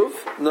Eruv?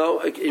 No,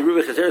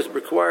 Eruv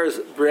requires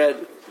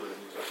bread.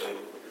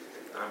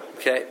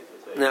 Okay.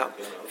 Now,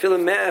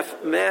 Filim Maf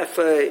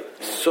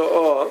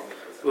So'ah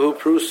V'hu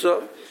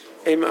Prusa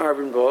Em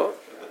Arvin Bo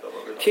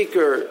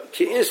Kiker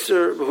Ki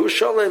Isser V'hu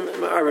Shalem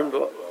Em Arvin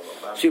Bo.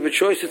 So you have a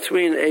choice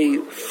between a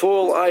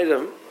full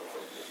item,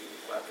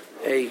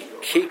 a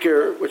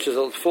kiker, which is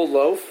a full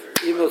loaf,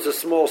 even though it's a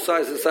small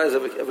size, the size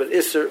of an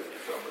Isser,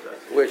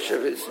 which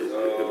if it's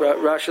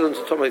Rashi is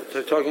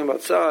talking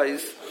about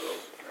size.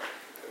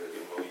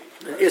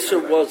 An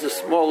Isser was the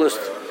smallest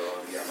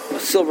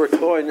silver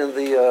coin in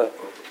the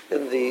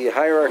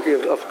hierarchy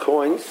of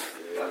coins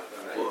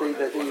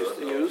that they used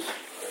to use.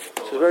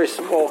 So a very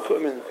small,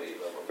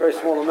 very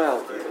small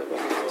amount,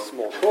 a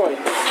small coin. I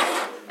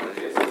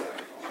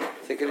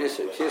think an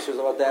Isser is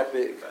about that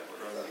big.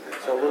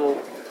 So a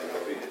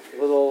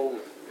little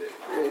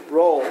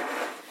roll.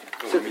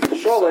 So the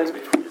Sholem.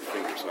 Between your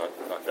fingers, not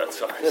that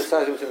size. The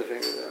size between the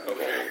fingers.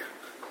 Okay.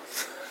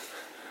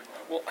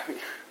 Well, I mean,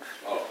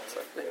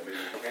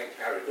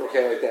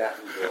 okay, like that.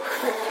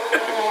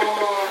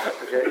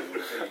 Okay.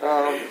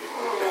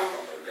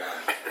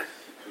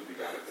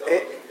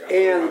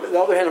 And on the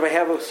other hand, if I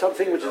have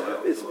something which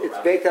is it's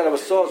baked out of a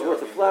saw's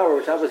worth of flour,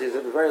 which obviously is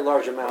a very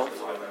large amount,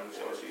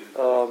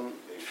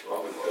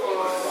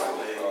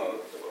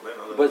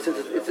 But since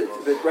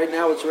but right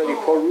now it's already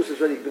porous,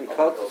 it's already been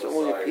cut, it's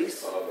only a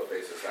piece,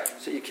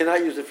 so you cannot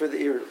use it for the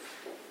eruv.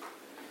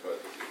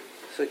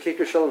 So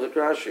kikar shalom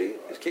zakrashi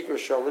is kikar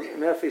shalom.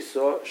 Mefi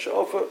saw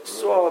shaofa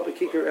saw the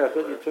kikar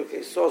echad. You took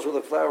a sauce with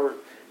a flour,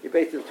 you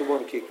baked it into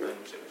one kikar.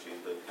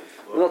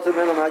 Not to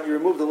melamad, you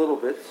removed a little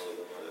bit.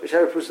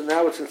 So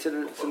now it's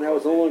considered. So now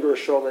it's no longer a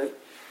shalom.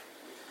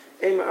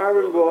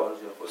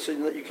 So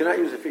you cannot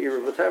use it for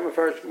eruv. But time of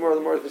first more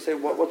the more to say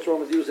what's wrong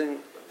with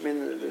using. I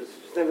mean, there's a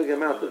significant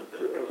amount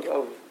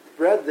of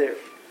bread there.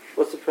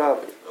 What's the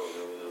problem?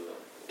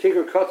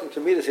 Kikar cut into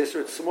meat is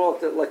isser. It's small,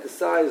 like the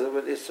size of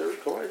an isser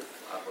coin.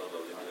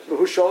 But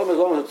who shalom as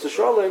long as it's a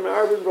shalom?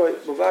 Arvin boy,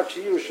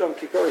 bavachi you sham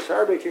kikar is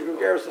harbe kikar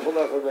garis the whole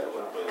lot of it.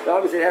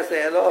 Obviously, it has to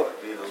add up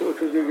to a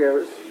kikar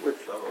garis, which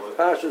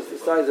pasha is the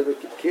size of a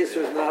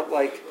kisser is not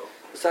like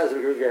the size of a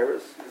kikar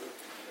garis.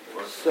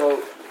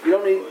 So you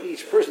don't need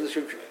each person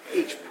to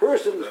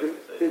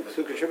contribute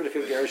to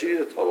kikar garis. You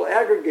need a total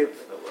aggregate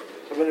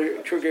of a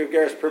kikar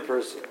garis per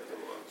person.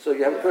 So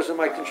you have a person who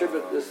might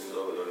contribute this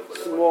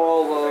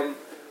small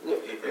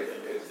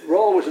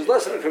roll, which is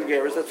less than a kikar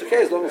garis. That's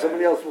okay as long as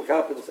somebody else will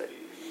compensate.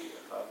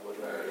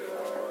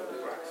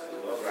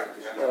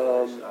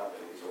 How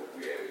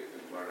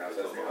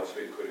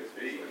big could it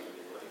be?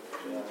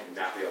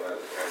 Not be allowed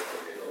to carry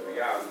something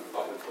out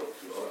up until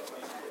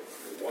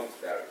once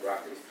that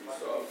rock is too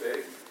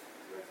big,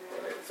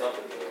 it's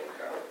something to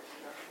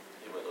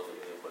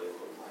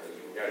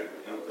carry.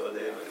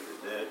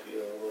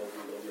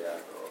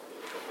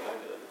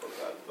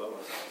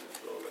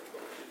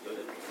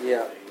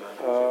 Yeah.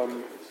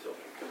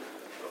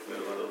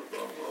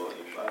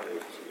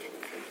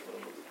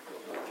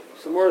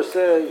 Some more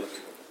says.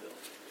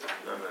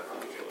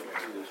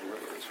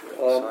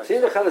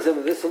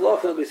 This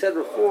halacha that we said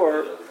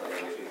before,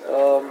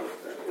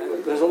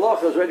 there's a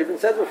halacha that's already been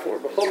said before.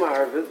 We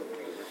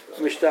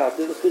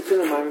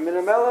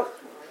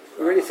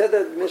already said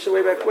that in Mishnah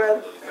way back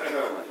when,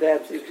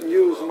 that you can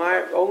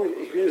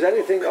use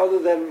anything other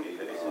than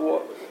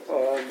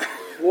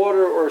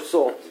water or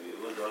salt.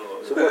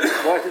 So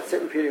why is it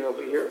sitting repeating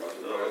over here?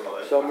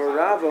 So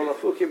Merava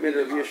Lafuki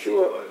Bidder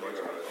Yeshua.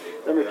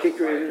 Number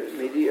kicker in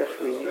Midi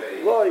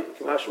Achmini Loi,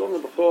 Kamashwam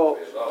the Bechol.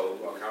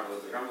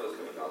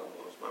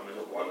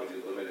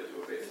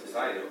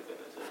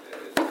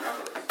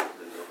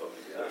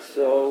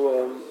 So,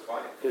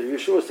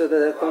 Yeshua said that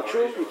that's not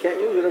true. You can't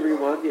use whatever you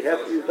want. You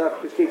have to use that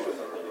kicker.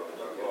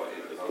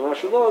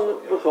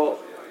 Kamashwam the Bechol.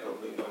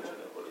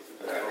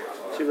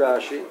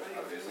 Rashi.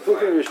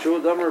 Fukin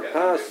Yeshua, Damar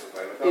pass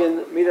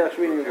in Midi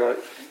Achmini Loi.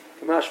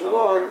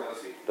 Kamashwam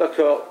the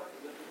Bechol.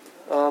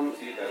 I'll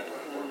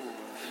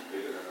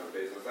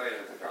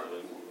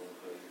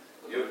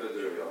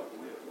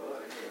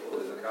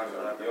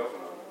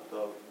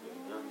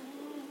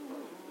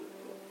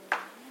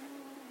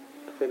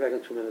be back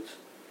in 2 minutes.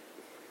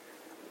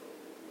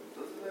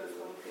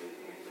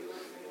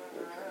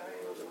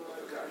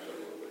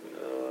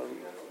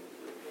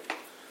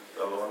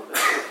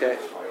 Okay.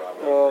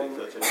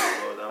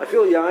 I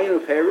feel yain or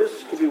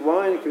Paris. It could be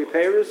wine, it could be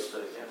Paris.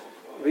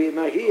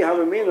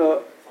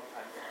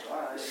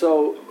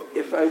 So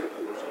if I,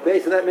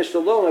 based on that Mishnah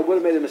alone, I would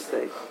have made a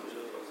mistake.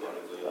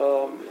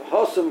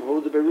 Hasam who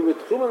the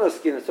berubit chuman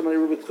askin, somebody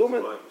rubit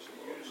chuman.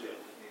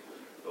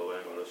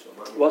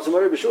 Well,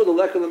 somebody b'shua the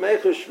lekah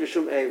lemechush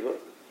mishum eva.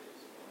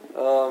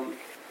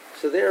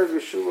 So there,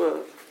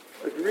 Yeshua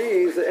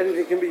agrees that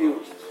anything can be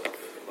used.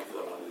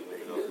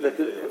 That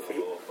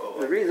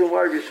the reason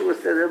why Yeshua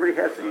said everybody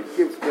has to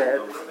give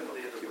bread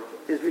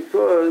is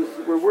because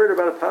we're worried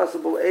about a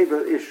possible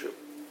eva issue.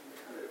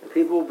 And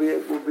people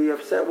will be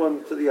upset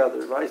one to the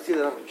other. If I see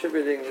that I'm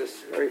contributing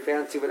this very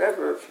fancy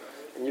whatever,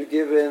 and you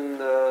give in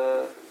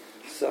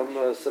some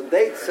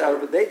dates out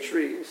of a date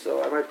tree,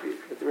 so I might be.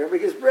 But everybody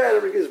gives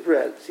bread.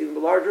 It's even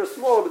larger or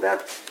smaller, but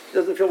that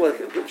doesn't feel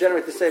like it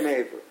generate the same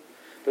aver.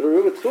 But a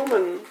Rubit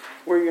Chuman,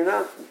 where you're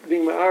not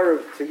being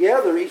ma'arav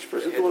together, each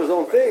person doing his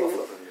own thing,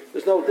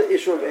 there's no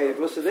issue of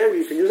aver. So there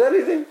you can use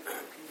anything.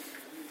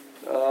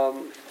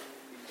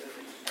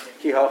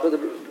 Kihacha the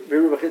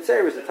Beruba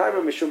Chitzer is the time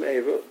of Mishum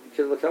Aver.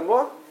 So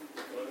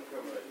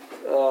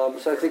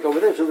I think over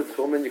there, Rubit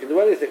Chuman, you can do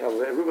anything over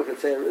there. Beruba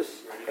Chitzer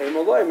is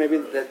maybe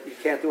that you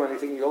can't do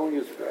anything, you only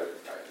use bread.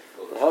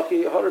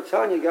 Haki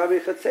Haratanya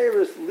Gabi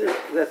Chitzer is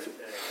that's.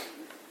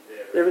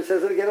 There it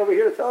says it again over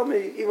here to tell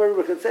me, even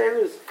Beruba Chitzer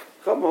is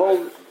come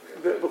hold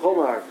b'chol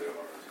ma'ar.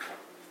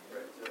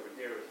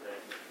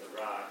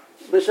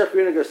 Lishach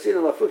Rina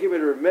Garcina Lafuki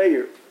Midir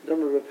Meir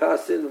Number of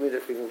Pasin Lamida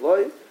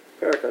Loy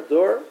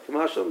Perakador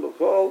Kamasham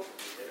B'chol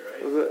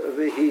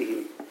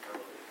V'hihi.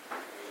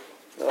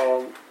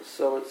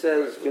 So it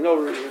says we know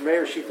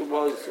Meir Shita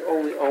was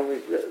only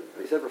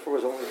we said before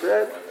was only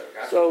bread.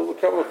 So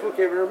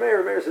Lafuki Midir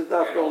Meir says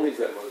not only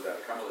bread.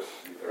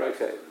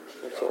 Okay,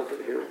 let's hold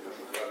it here.